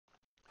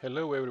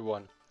Hello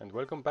everyone, and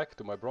welcome back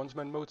to my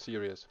Bronzeman Mode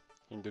series.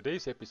 In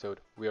today's episode,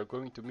 we are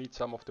going to meet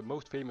some of the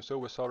most famous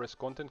OSRS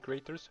content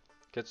creators,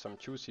 get some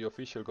juicy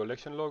official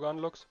collection log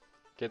unlocks,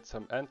 get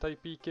some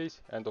anti-PKs,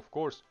 and of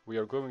course, we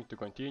are going to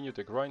continue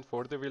the grind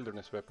for the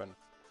wilderness weapon.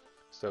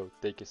 So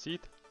take a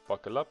seat,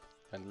 buckle up,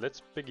 and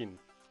let's begin.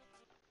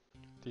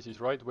 This is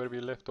right where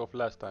we left off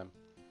last time.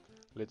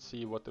 Let's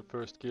see what the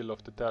first kill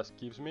of the task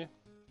gives me.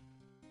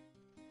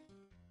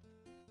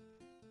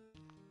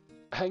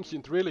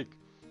 Ancient Relic!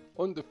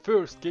 On the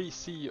first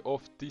KC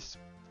of this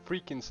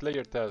freaking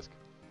Slayer task.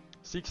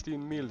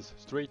 16 mils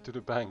straight to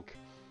the bank.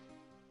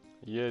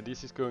 Yeah,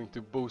 this is going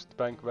to boost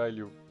bank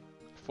value.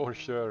 For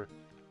sure.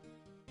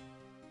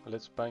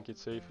 Let's bank it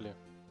safely.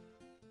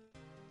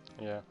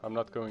 Yeah, I'm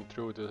not going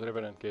through the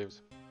Revenant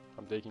caves.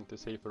 I'm taking the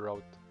safer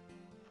route.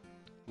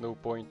 No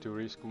point to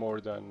risk more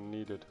than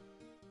needed.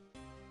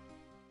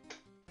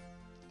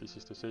 This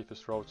is the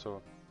safest route,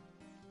 so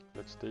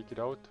let's take it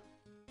out,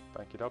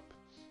 bank it up,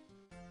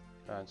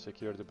 and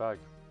secure the bag.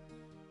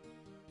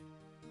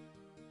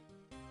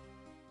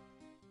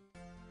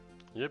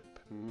 Yep,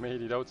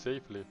 made it out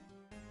safely.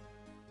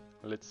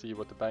 Let's see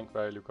what the bank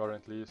value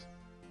currently is.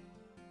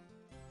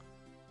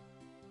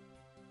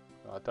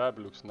 Tab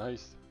looks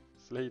nice.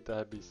 Slay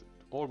tab is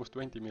almost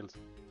 20 mils.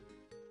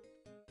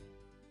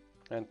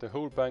 And the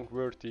whole bank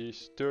worth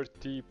is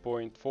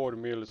 30.4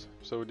 mils,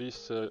 so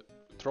this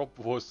drop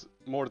was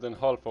more than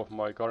half of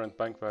my current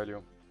bank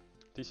value.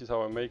 This is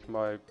how I make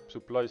my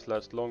supplies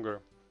last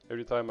longer.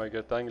 Every time I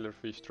get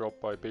anglerfish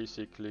drop, I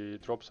basically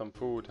drop some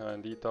food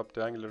and eat up the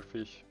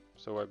anglerfish,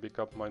 so I pick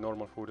up my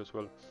normal food as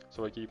well,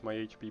 so I keep my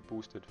HP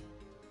boosted.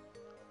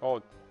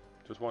 Oh,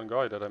 just one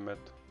guy that I met.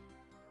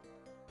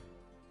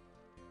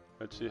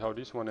 Let's see how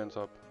this one ends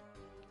up.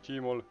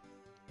 Gmol.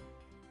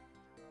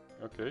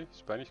 Okay,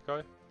 Spanish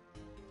guy.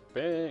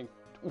 Bang!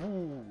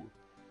 Ooh!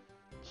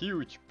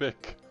 Huge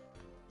peck!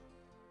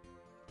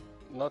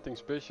 Nothing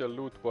special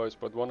loot wise,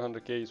 but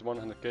 100k is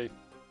 100k.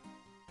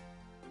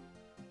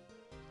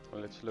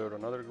 Let's lure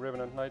another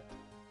Revenant Knight.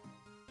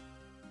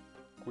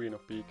 Queen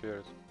of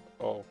PK-ers.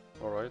 Oh,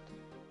 alright.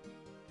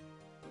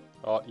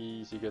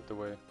 Easy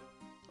getaway.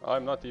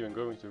 I'm not even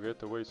going to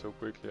get away so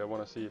quickly. I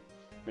wanna see.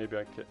 Maybe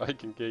I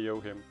can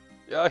KO him.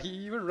 Yeah, he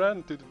even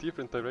ran to the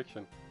different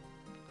direction.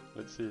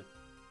 Let's see.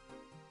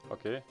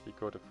 Okay, he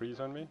got a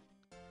freeze on me.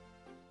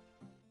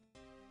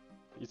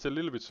 It's a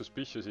little bit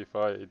suspicious if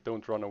I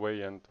don't run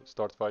away and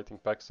start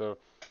fighting back, so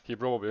he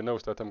probably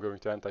knows that I'm going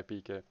to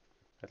anti-PK.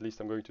 At least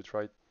I'm going to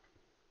try.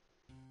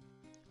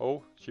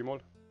 Oh,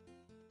 Shimol.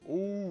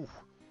 Ooh,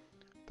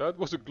 that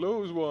was a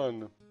close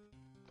one.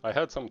 I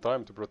had some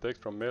time to protect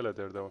from melee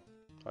there though.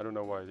 I don't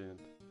know why I didn't.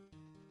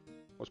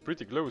 Was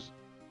pretty close.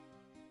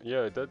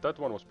 Yeah, that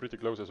one was pretty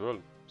close as well.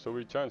 So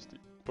we chanced,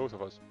 both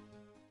of us.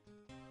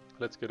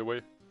 Let's get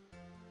away.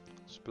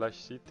 Splash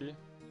City.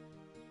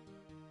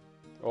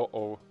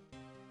 Uh-oh.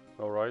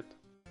 Alright.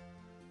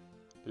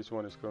 This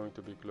one is going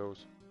to be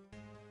close.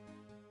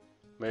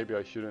 Maybe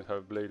I shouldn't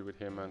have played with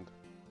him and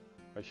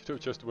I should have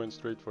just went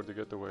straight for the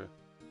getaway.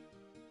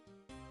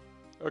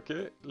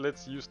 Okay,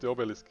 let's use the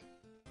obelisk.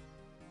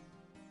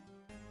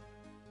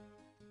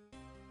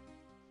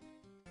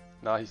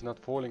 Nah, he's not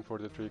falling for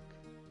the trick.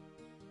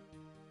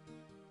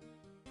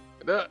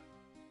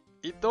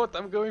 He thought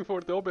I'm going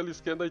for the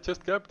obelisk and I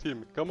just capped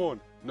him. Come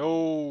on.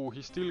 No,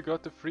 he still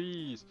got the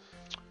freeze.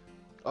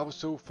 I was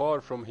so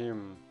far from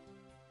him.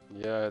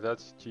 Yeah,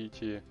 that's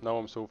GG. Now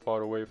I'm so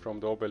far away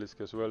from the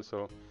obelisk as well,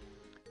 so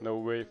no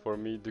way for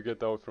me to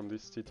get out from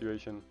this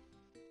situation.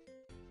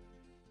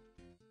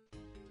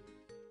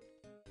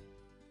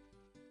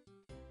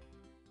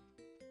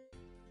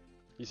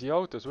 Is he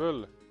out as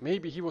well?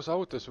 Maybe he was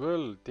out as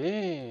well.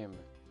 Damn.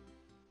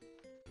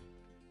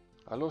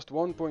 I lost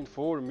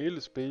 1.4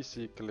 mils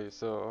basically,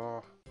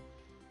 so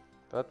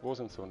that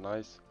wasn't so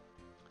nice.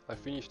 I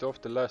finished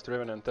off the last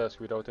Revenant task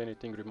without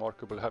anything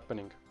remarkable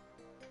happening.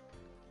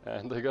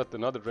 And I got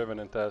another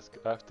Revenant task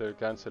after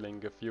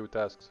cancelling a few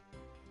tasks.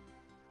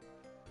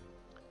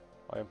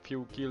 I am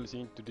few kills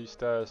into this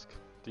task.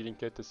 Didn't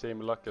get the same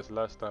luck as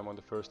last time on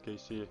the first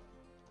KC.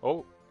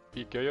 Oh,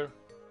 PK-er.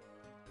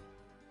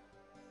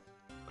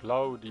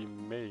 Cloudy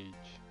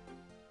Mage.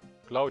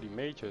 Cloudy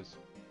Mages.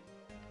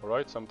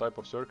 Alright, some type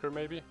of Circer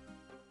maybe?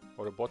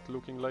 Or a bot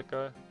looking like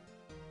a...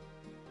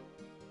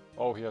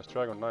 Oh, he has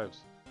Dragon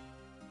Knives.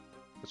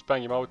 Let's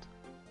bang him out.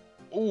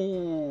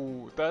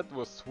 Ooh, that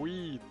was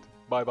sweet.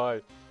 Bye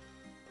bye.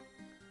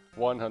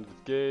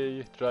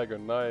 100k,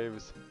 Dragon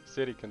Knives,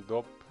 Serican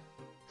Top,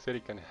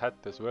 Serican Hat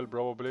as well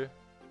probably.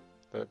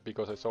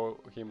 Because I saw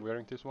him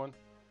wearing this one.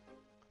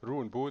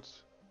 Rune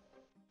Boots.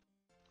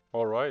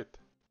 Alright.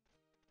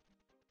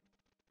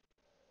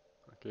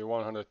 Okay,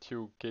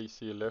 102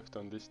 KC left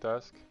on this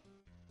task.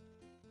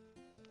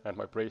 And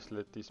my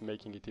bracelet is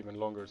making it even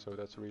longer, so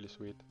that's really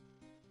sweet.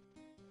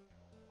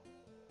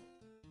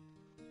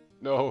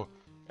 No!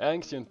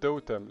 Ancient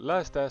Totem.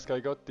 Last task I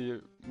got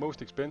the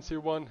most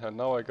expensive one, and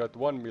now I got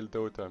 1 mil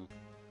totem.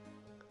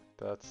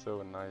 That's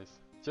so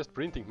nice. Just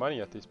printing money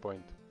at this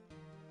point.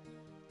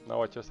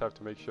 Now I just have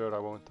to make sure I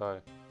won't die.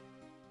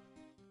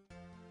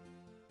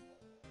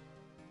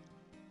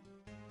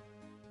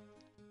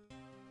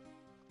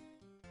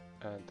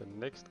 And the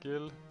next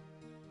kill.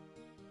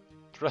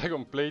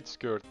 Dragon Blade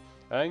Skirt.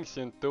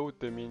 Ancient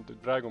totem into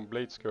Dragon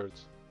Blade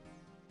Skirts.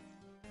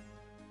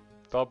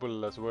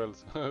 Double as well.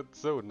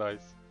 So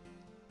nice.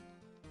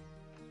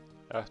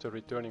 After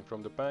returning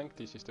from the bank,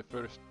 this is the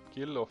first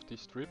kill of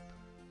this trip.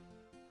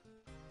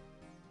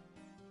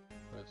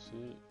 Let's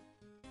see.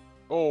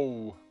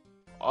 Oh!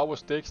 I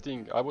was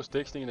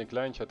texting in the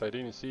clan chat. I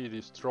didn't see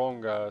this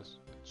strong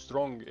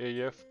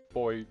AF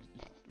boy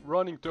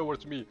running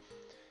towards me.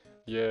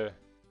 Yeah.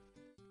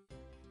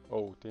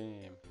 Oh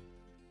damn.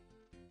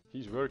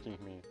 He's working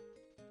me.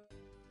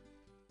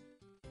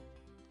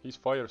 His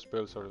fire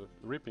spells are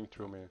ripping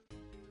through me.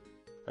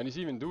 And he's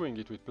even doing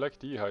it with black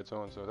D-hides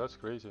on, so that's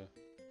crazy.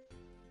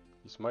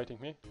 He's smiting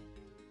me.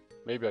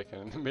 Maybe I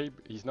can, maybe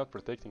he's not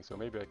protecting, so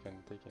maybe I can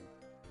take him.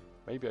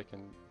 Maybe I can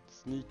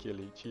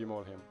sneakily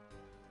G-maul him.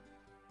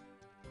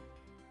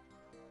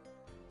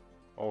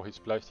 Oh, he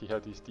splashed, he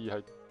had his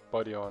D-hide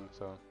body on,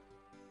 so...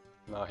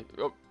 Nah,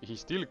 he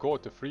still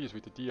caught the freeze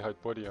with the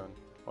D-hide body on.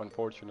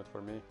 Unfortunate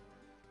for me.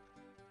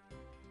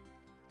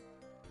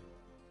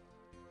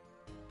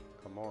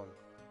 Come on.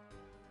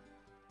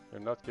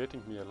 You're not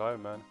getting me alive,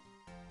 man.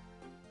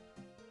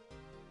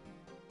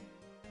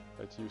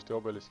 Let's use the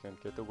obelisk and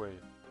get away.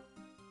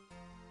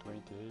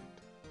 28.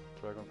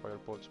 Dragonfire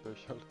Bolt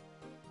special.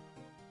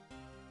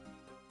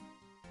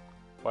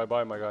 Bye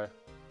bye, my guy.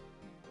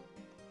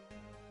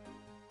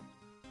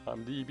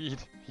 I'm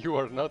DB'd. You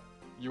are not.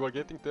 You are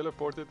getting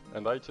teleported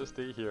and I just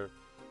stay here.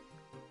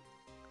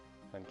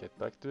 And get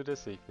back to the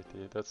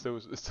safety. That's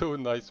so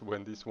nice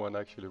when this one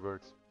actually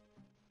works.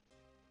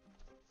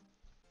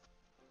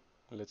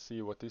 Let's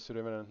see what this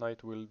Revenant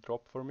Knight will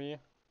drop for me.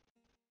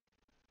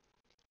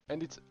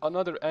 And it's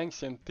another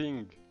ancient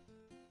thing.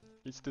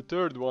 It's the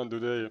third one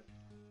today.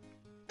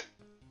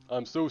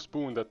 I'm so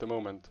spooned at the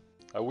moment.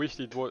 I wish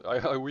it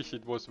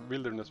was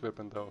wilderness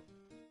weapon though.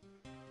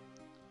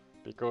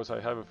 Because I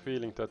have a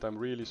feeling that I'm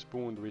really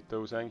spooned with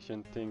those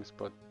ancient things,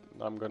 but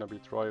I'm gonna be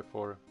trying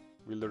for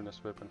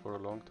wilderness weapon for a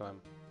long time.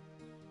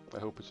 I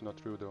hope it's not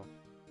true though.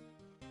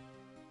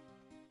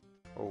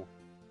 Oh.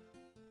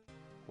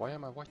 Why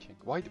am I watching?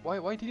 Why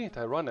didn't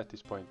I run at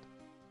this point?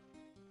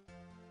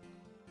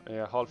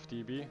 Yeah, half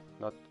TB,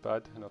 not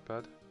bad, not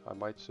bad. I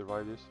might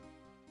survive this.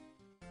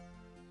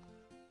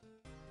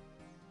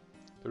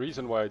 The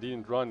reason why I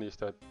didn't run is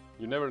that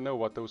you never know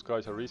what those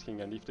guys are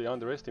risking, and if they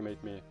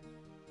underestimate me,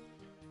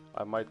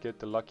 I might get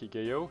the lucky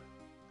KO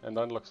and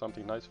unlock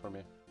something nice for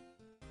me.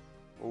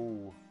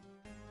 Oh.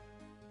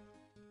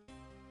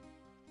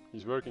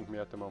 He's working me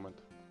at the moment.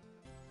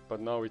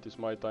 But now it is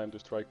my time to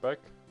strike back,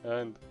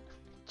 and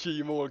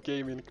G-maul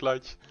came in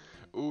clutch.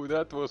 Ooh,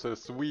 that was a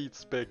sweet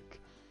spec.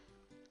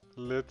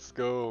 Let's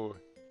go.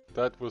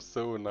 That was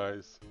so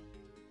nice.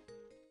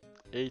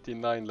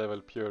 89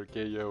 level pure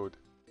KO'd.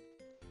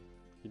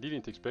 He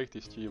didn't expect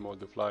his G-maul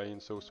to fly in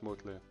so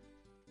smoothly.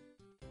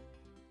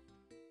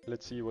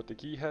 Let's see what the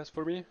key has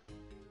for me.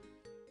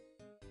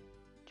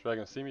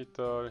 Dragon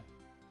Scimitar.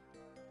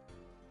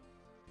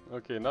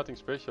 Okay, nothing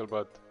special,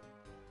 but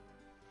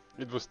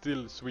it was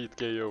still sweet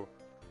KO.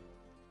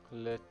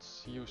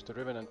 Let's use the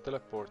Revenant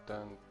teleport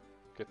and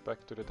get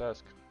back to the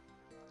task.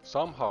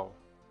 Somehow.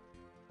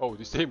 Oh,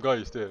 the same guy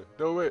is there.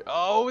 No way.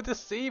 Oh, the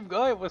same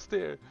guy was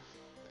there.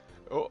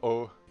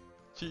 Uh-oh.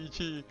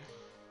 GG.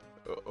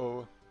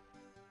 Uh-oh.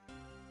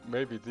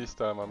 Maybe this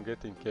time I'm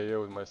getting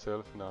KO'd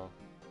myself now.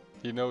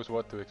 He knows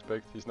what to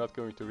expect. He's not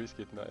going to risk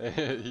it now.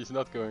 He's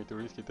not going to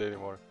risk it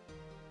anymore.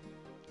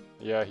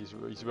 Yeah, he's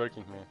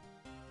working me.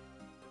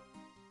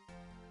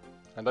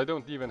 And I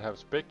don't even have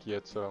spec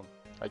yet, so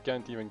I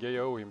can't even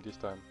KO him this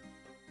time.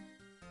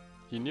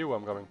 He knew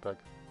I'm coming back.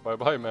 Bye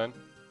bye, man.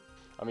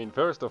 I mean,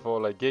 first of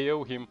all, I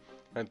KO him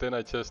and then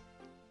I just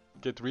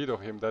get rid of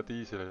him that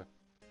easily.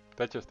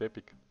 That's just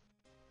epic.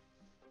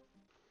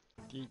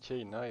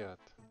 DJ Nayat.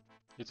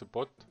 It's a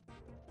bot.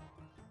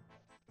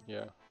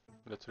 Yeah,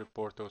 let's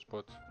report those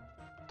bots.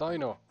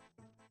 Dino!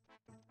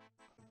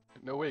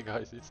 No way,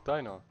 guys, it's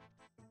Dino.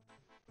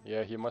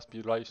 Yeah, he must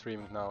be live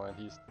streaming now and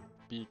he's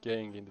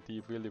PKing in the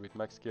deep willy with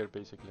max gear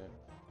basically.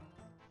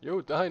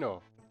 Yo,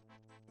 Dino!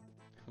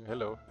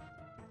 Hello.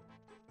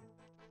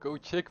 Go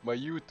check my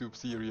YouTube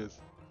series.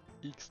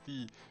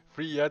 XD,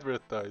 free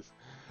advertise.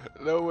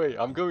 No way,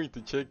 I'm going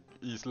to check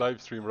his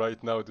live stream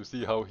right now to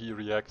see how he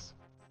reacts.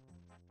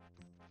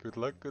 Good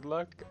luck, good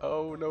luck.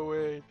 Oh, no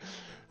way.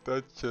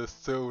 That's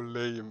just so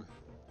lame.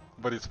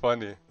 But it's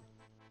funny.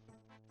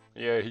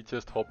 Yeah, he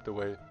just hopped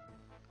away.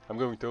 I'm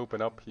going to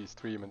open up his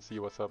stream and see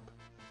what's up.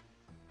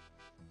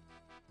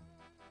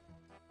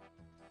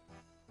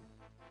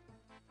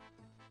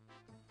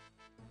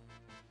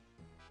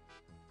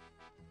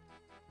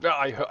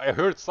 I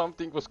heard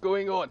something was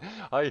going on.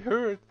 I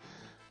heard.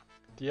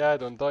 The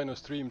ad on Dino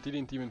stream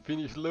didn't even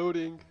finish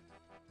loading.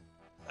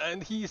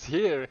 And he's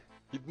here.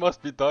 It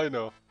must be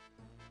Dino.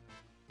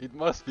 It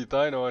must be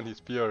Dino on his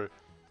PR.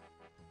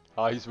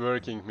 Ah, he's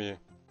working me.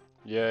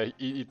 Yeah,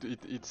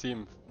 it's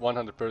him.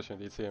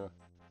 100% it's him.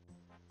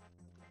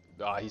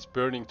 Ah, he's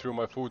burning through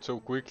my food so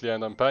quickly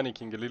and I'm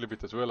panicking a little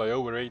bit as well. I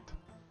overate.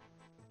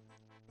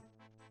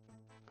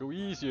 Go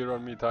easier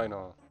on me,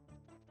 Dino.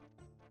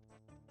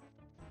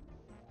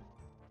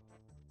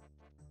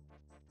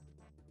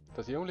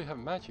 Does he only have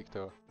magic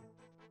though?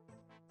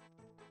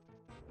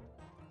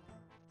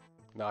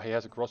 Nah, he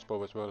has a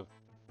crossbow as well.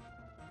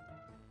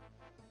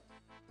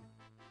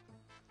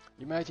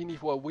 Imagine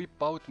if I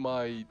whip out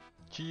my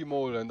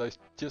G-Maul and I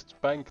just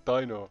spank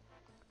Dino.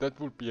 That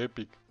would be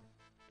epic.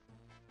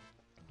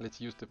 Let's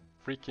use the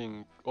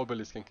freaking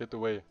obelisk and get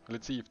away.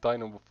 Let's see if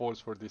Dino falls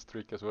for this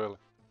trick as well.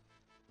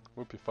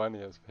 Would be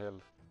funny as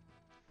hell.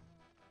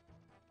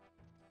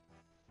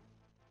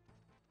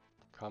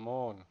 Come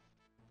on.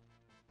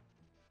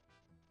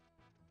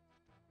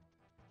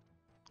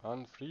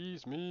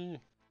 Unfreeze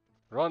me.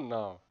 Run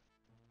now.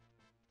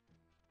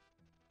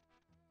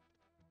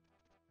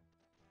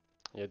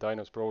 Yeah,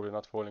 Dino's probably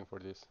not falling for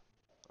this.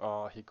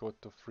 Ah, he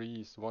got to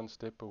freeze one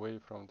step away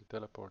from the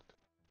teleport.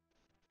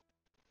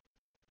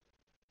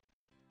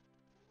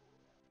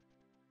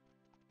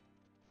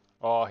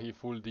 Ah, he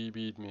full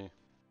DB'd me.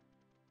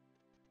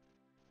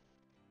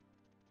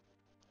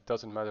 It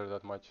doesn't matter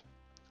that much.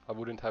 I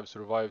wouldn't have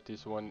survived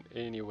this one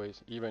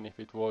anyways, even if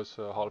it was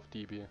half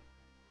DB.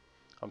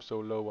 I'm so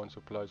low on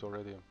supplies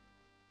already.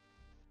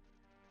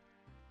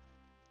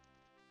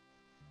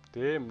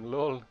 Damn,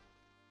 lol.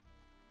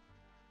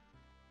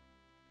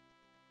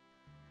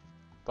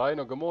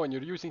 Dino, come on,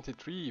 you're using the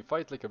tree.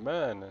 Fight like a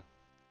man.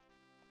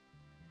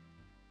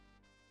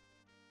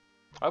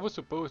 I was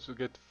supposed to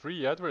get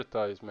free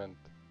advertisement.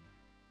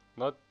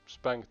 Not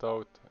spanked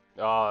out.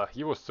 Ah,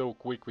 he was so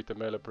quick with the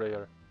melee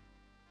prayer.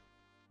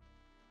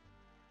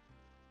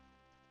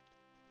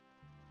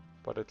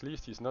 But at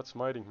least he's not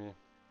smiting me.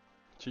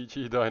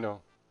 GG,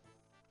 Dino.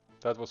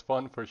 That was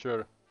fun for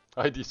sure.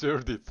 I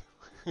deserved it.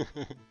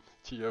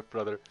 GF,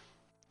 brother.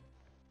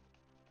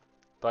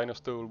 Dino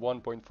stole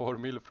 1.4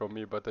 mil from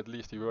me, but at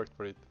least he worked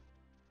for it.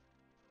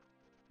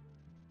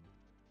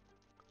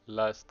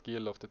 Last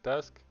kill of the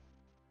task.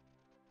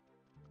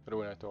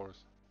 Ruinators.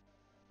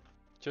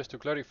 Just to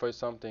clarify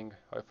something,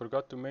 I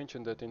forgot to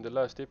mention that in the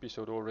last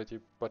episode already,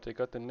 but I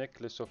got the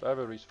necklace of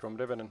avarice from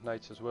Revenant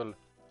Knights as well.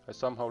 I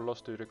somehow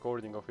lost the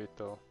recording of it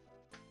though.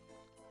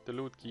 The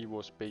loot key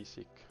was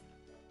basic.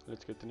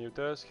 Let's get the new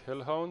task,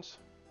 Hellhounds.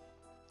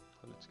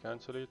 Let's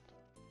cancel it.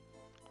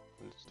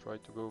 Let's try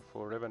to go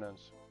for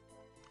Revenants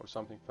or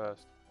something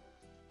fast.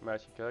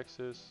 Magic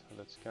access,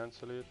 let's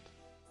cancel it.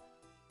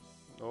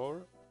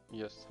 Or,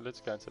 yes,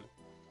 let's cancel it.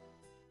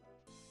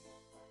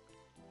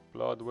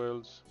 Blood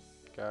wells,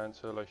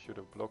 cancel, I should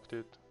have blocked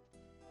it.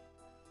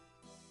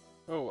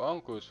 Oh,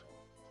 Ankus.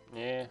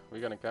 Yeah,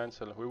 we're gonna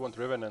cancel. We want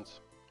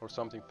Revenants or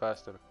something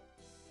faster.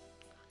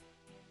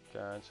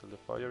 Cancel the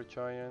Fire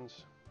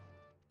Giants.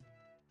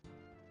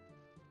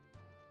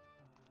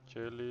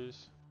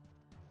 Jellies.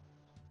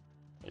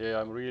 Yeah,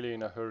 I'm really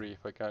in a hurry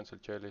if I cancel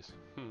jellies.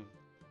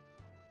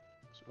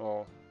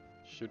 So,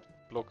 should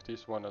block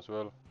this one as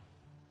well.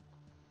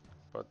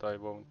 But I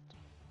won't.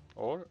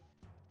 Or?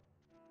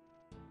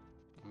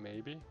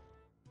 Maybe?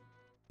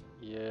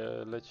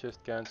 Yeah, let's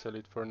just cancel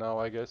it for now,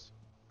 I guess.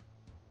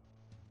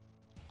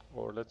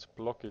 Or let's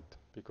block it,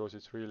 because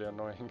it's really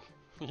annoying.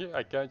 Yeah,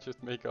 I can't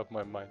just make up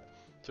my mind.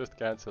 Just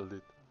cancelled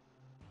it.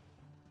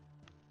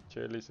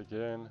 Jellies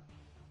again.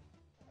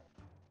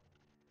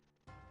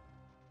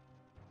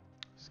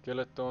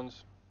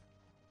 Skeletons.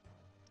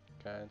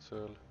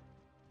 Cancel.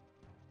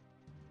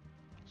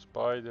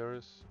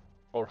 Spiders.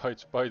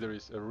 Alright, spider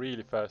is a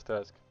really fast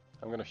task.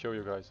 I'm gonna show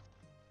you guys.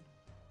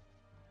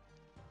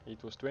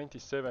 It was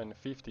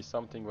 27:50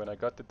 something when I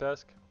got the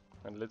task.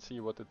 And let's see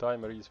what the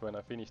timer is when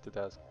I finish the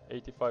task.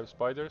 85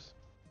 spiders.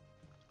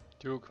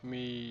 Took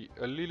me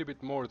a little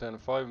bit more than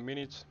 5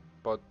 minutes,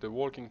 but the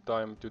walking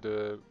time to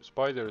the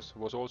spiders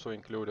was also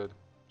included.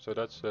 So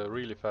that's a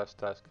really fast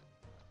task.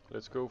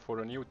 Let's go for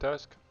a new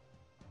task,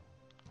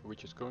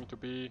 which is going to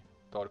be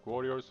Dark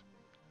Warriors,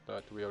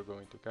 that we are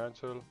going to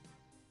cancel.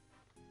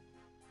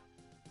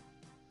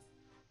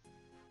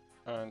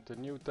 And the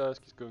new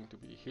task is going to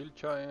be Hill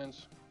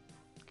Giants.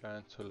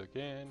 Cancel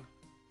again.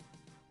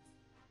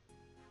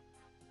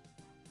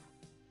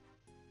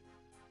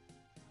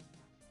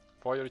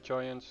 Fire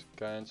Giants,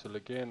 cancel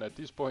again. At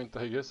this point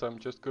I guess I'm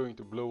just going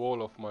to blow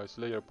all of my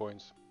Slayer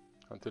points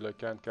until I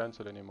can't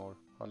cancel anymore,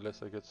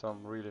 unless I get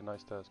some really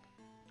nice task.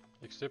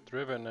 Except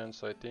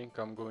Revenants, I think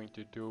I'm going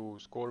to do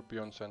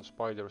Scorpions and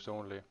Spiders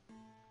only,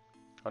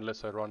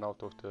 unless I run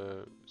out of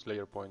the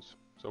Slayer points.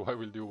 So I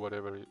will do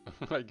whatever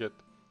I get,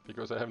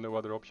 because I have no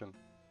other option.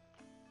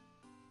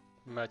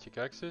 Magic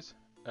access,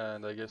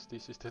 and I guess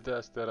this is the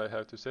task that I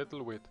have to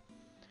settle with.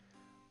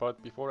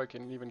 But before I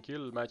can even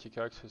kill magic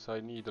access, I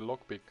need a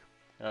lockpick.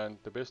 And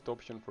the best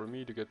option for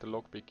me to get the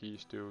lockpick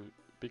is to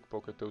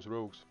pickpocket those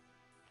rogues.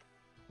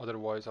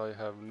 Otherwise I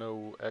have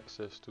no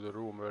access to the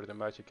room where the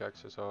magic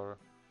access are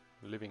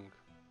living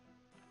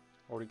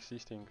or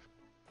existing.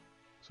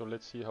 So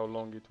let's see how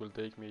long it will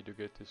take me to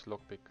get this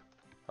lockpick.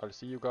 I'll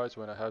see you guys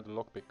when I have the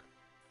lockpick.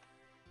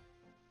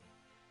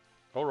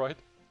 Alright,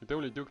 it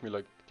only took me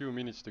like 2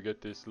 minutes to get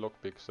this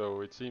lockpick,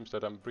 so it seems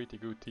that I'm a pretty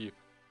good thief.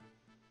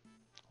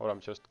 Or I'm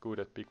just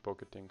good at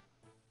pickpocketing.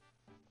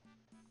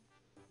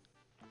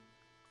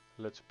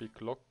 Let's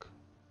pick lock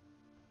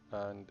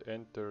and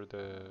enter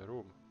the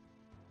room.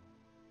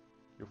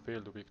 You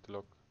failed to pick the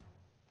lock.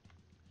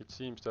 It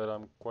seems that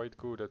I'm quite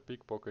good at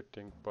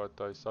pickpocketing, but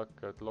I suck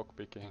at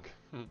lockpicking.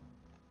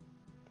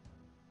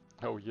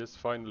 Oh yes,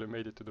 finally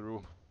made it to the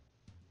room.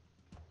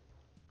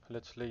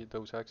 Let's lay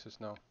those axes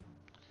now.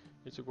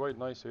 It's a quite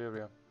nice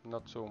area,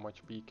 not so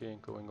much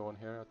PKing going on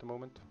here at the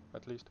moment,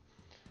 at least.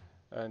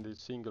 And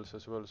it's singles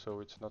as well,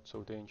 so it's not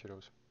so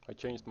dangerous. I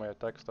changed my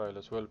attack style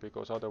as well,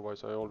 because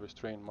otherwise I always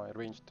train my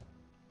ranged.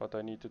 But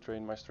I need to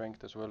train my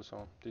strength as well,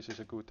 so this is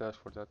a good task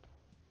for that.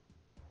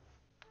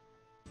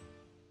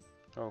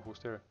 Oh, who's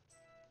there?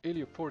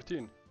 Eliop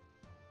 14!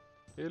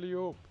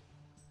 Eliop!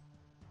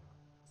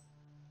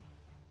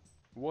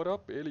 What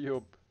up,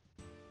 Eliop?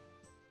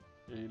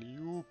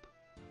 Eliop!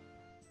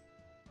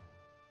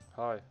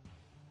 Hi.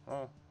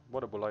 Oh,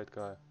 what a polite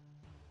guy.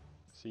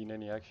 Seen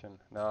any action?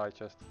 Nah, I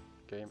just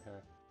came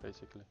here,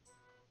 basically.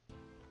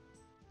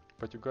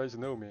 But you guys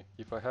know me,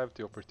 if I have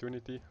the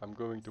opportunity, I'm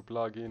going to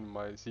plug in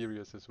my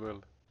series as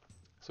well.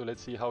 So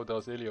let's see how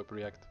does Eliop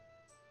react.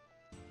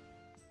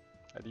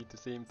 I did the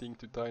same thing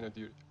to Dino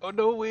dude. Oh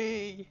no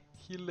way!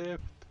 He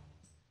left!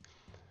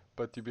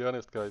 But to be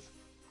honest guys,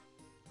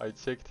 I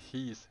checked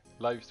his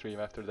live stream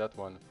after that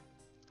one.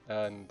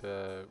 And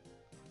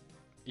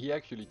he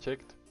actually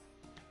checked.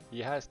 He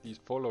has these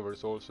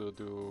followers also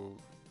to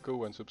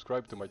go and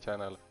subscribe to my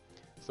channel.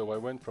 So I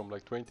went from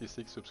like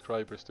 26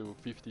 subscribers to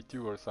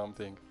 52 or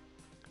something.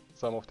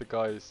 Some of the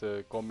guys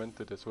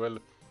commented as well,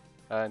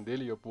 and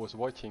Eliop was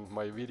watching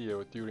my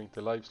video during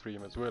the live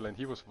stream as well, and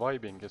he was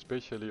vibing,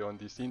 especially on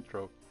this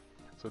intro.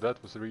 So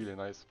that was really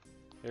nice.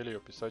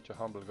 Eliop is such a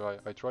humble guy.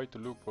 I tried to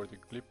look for the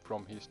clip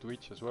from his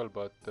Twitch as well,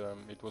 but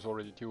it was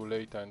already too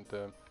late and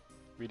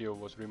video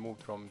was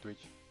removed from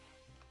Twitch.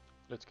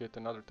 Let's get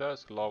another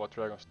task, Lava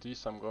Dragons.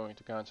 This I'm going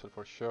to cancel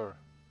for sure.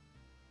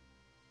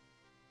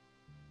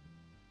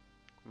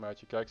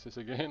 Magic axes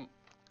again.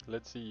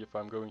 Let's see if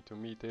I'm going to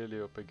meet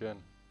Eliop again.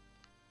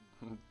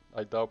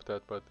 I doubt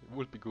that, but it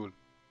would be cool.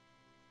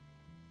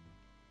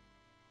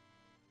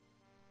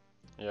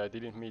 Yeah, I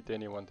didn't meet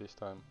anyone this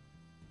time.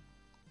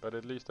 But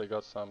at least I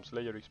got some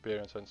Slayer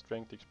experience and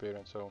Strength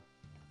experience, so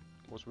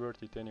it was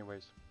worth it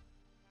anyways.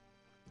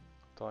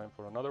 Time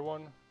for another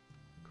one.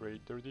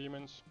 Greater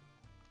Demons.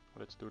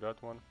 Let's do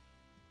that one.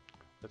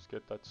 Let's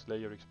get that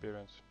Slayer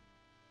experience.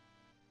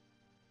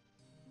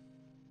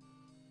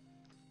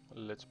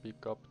 Let's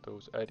pick up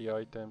those Addy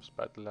items,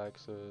 Battle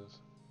Axes.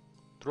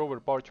 Thrower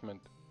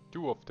Parchment.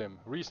 2 of them.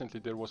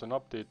 Recently there was an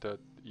update that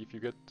if you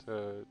get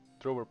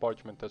Thrower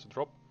Parchment as a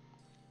drop,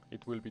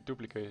 it will be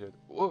duplicated.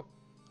 Oh!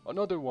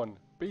 Another one!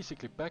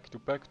 Basically back to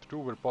back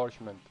Thrower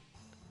Parchment.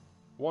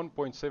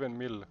 1.7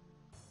 mil.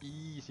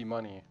 Easy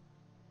money.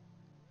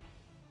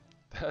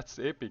 That's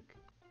epic.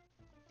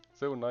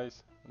 So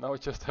nice. Now I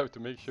just have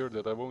to make sure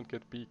that I won't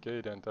get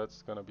PK'd, and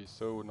that's gonna be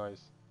so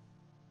nice.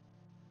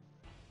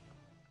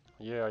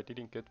 Yeah, I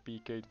didn't get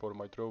PK'd for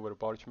my Thrower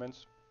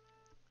Parchments.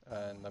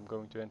 And I'm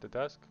going to end the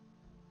task.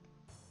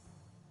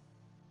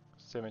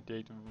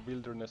 78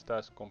 wilderness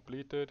task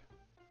completed.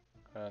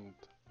 And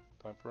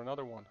time for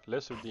another one.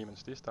 Lesser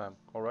demons this time.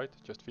 Alright,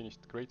 just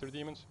finished greater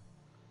demons.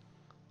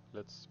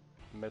 Let's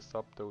mess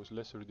up those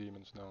lesser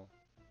demons now.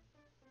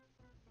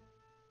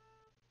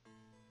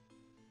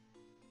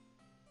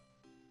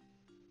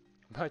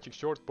 Magic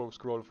shortbow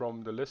scroll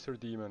from the lesser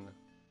demon.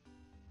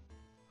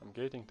 I'm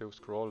getting those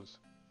scrolls.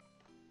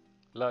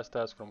 Last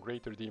task from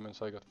greater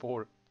demons, I got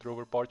 4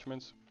 Thrower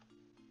Parchments.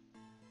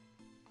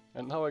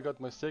 And now I got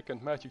my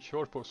second magic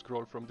shortbow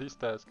scroll from this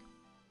task.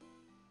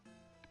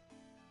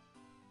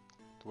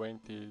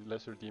 20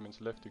 lesser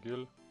demons left to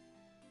kill.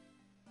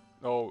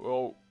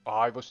 Oh,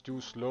 I was too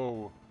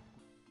slow.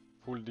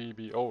 Full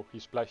DB. Oh, he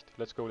splashed.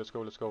 Let's go, let's go,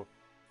 let's go.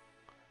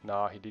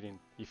 Nah, he didn't.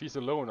 If he's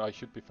alone, I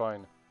should be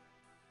fine.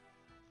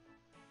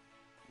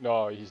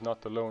 No, he's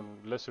not alone.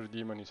 Lesser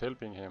demon is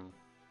helping him.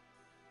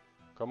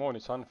 Come on,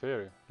 it's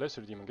unfair.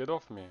 Lesser demon, get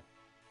off me.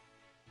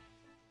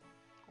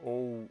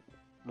 Oh,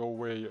 no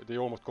way. They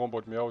almost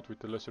comboed me out with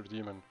the lesser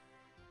demon.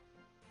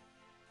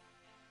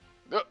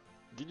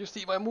 Did you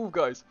see my move,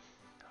 guys?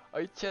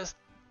 I just...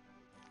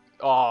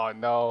 Oh,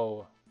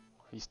 no.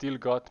 He still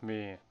got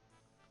me.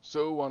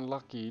 So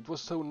unlucky. It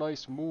was so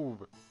nice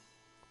move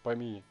by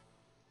me.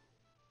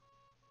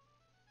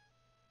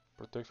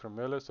 Protect from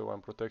melee, so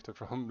I'm protected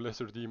from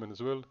lesser demon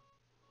as well.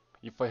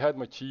 If I had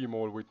my Chi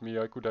Maul with me,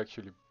 I could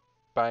actually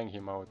bang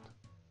him out.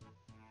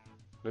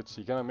 Let's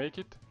see, can I make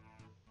it?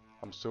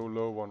 I'm so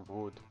low on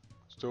wood.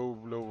 So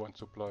low on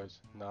supplies.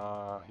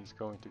 Nah, he's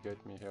going to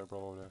get me here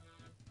probably.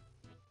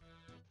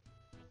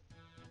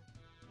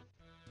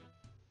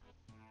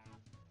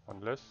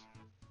 Unless...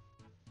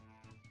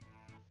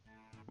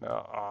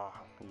 Nah,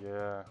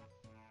 yeah.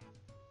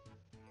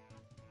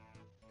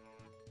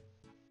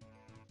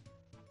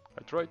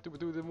 I tried to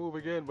do the move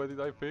again, but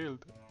I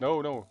failed.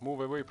 No,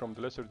 move away from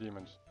the lesser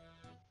demons.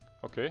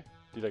 Okay,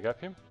 did I gap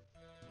him?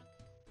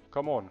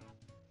 Come on.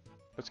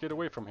 Let's get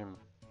away from him.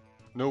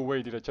 No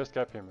way, did I just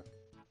gap him?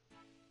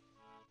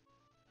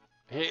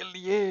 Hell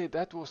yeah,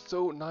 that was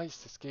so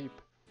nice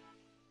escape.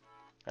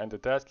 And the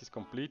task is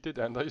completed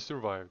and I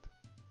survived.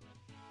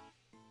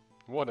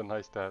 What a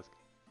nice task.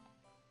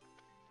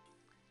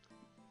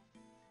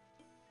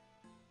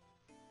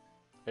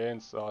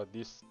 And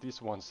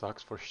this one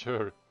sucks for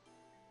sure.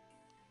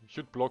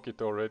 Should block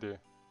it already.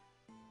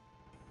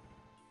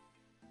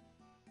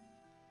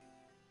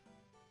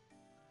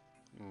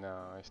 No,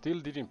 I still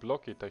didn't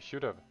block it, I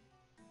should have.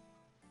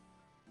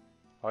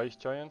 Ice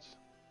Giants.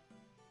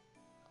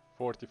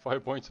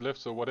 45 points left,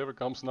 so whatever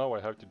comes now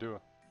I have to do.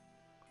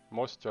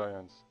 Moss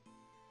Giants.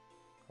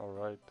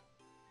 Alright.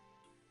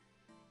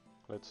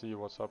 Let's see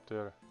what's up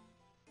there.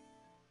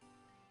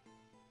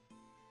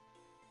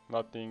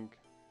 Nothing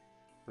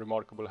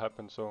remarkable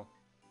happened, so...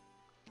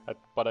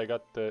 but I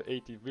got the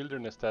 80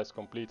 wilderness tasks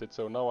completed,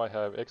 so now I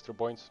have extra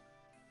points.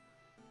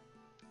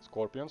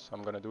 Scorpions,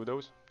 I'm gonna do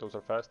those. Those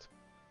are fast.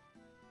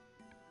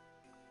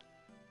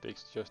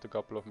 Takes just a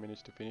couple of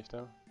minutes to finish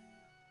them.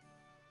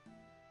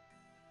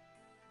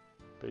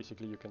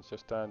 Basically you can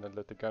just stand and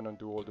let the cannon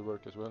do all the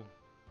work as well.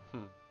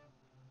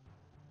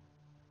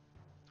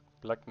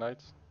 Black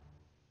Knights.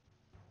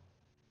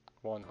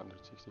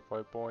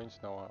 165 points,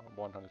 now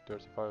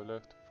 135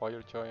 left.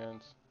 Fire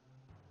Giants.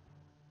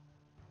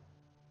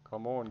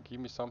 Come on, give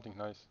me something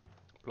nice.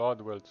 Blood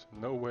Welts,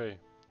 no way.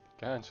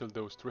 Cancel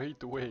those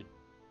straight away.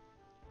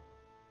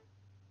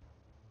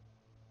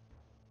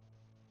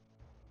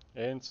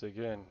 Ants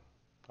again.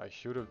 I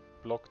should have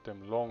blocked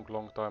them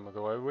long time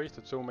ago. I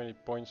wasted so many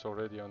points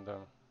already on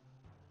them.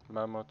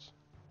 Mammoths.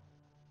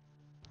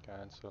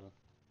 Cancel.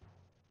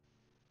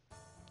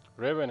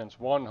 Revenants,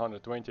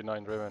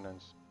 129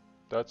 Revenants.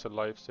 That's a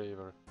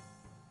lifesaver.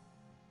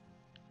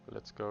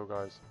 Let's go,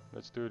 guys.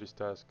 Let's do this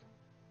task.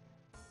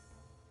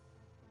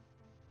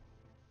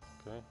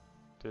 Okay.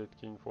 Dead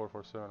King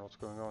 447. What's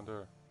going on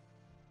there?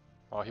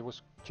 Ah, he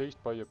was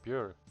chased by a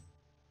bear.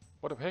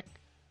 What the heck?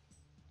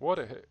 What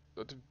the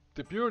heck?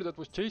 The bear that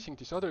was chasing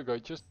this other guy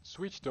just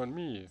switched on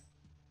me.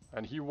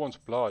 And he wants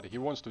blood. He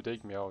wants to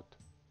take me out.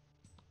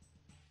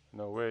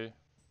 No way.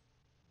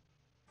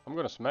 I'm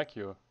gonna smack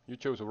you. You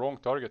chose a wrong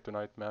target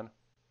tonight, man.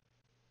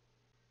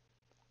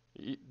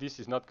 This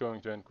is not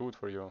going to end good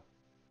for you.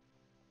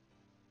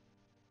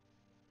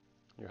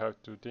 You have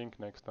to think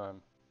next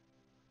time.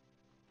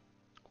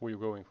 Who are you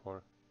going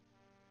for?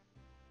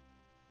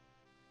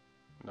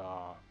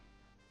 Nah.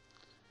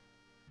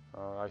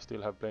 I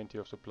still have plenty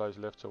of supplies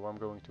left, so I'm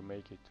going to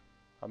make it.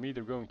 I'm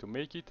either going to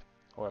make it,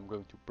 or I'm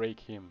going to break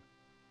him.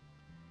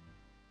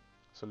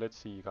 So let's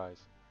see,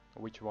 guys,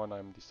 which one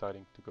I'm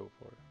deciding to go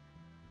for.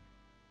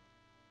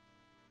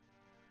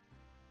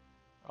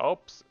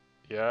 Oops,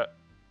 yeah,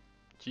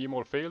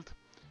 Gmol failed,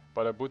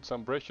 but I put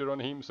some pressure on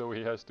him, so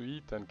he has to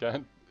eat and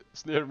can't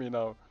snare me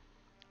now,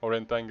 or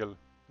entangle.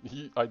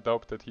 I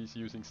doubt that he's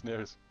using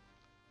snares.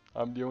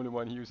 I'm the only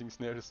one using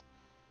snares.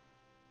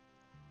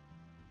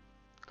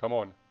 Come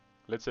on,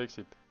 let's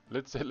exit.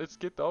 Let's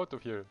get out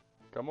of here.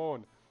 Come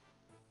on.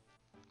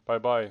 Bye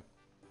bye.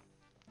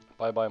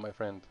 Bye bye, my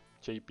friend.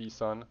 JP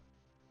son.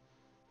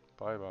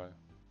 Bye bye.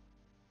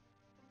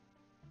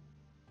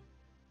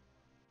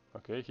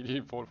 Okay, he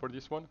didn't fall for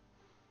this one.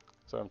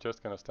 So I'm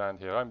just gonna stand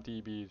here. I'm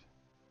DB'd.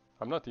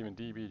 I'm not even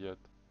DB'd yet.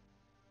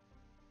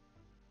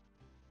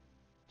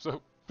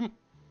 So,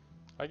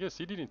 I guess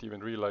he didn't even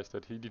realize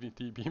that he didn't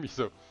DB me,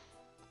 so...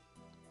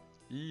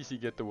 Easy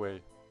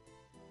getaway.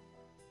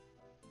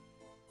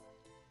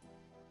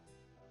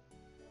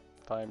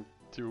 Time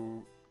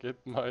to get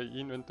my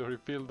inventory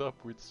filled up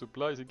with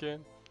supplies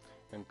again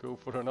and go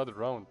for another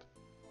round.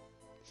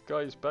 This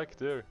guy is back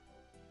there.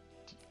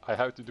 I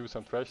have to do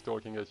some trash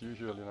talking as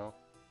usual, you know.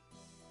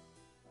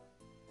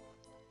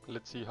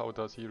 Let's see how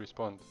does he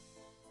respond.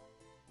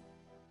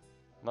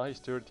 Nice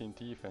 13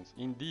 defense.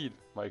 Indeed,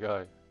 my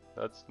guy.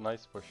 That's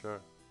nice for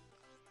sure.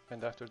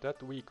 And after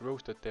that weak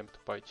roast attempt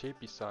by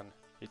JP-san,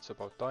 it's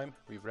about time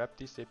we wrap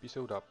this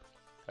episode up.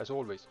 As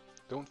always,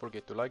 don't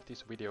forget to like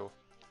this video,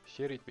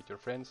 share it with your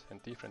friends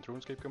and different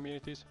RuneScape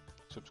communities,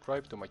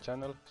 subscribe to my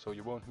channel so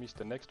you won't miss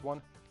the next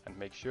one, and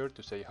make sure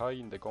to say hi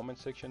in the comment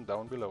section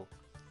down below.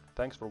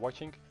 Thanks for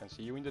watching and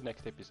see you in the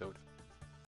next episode.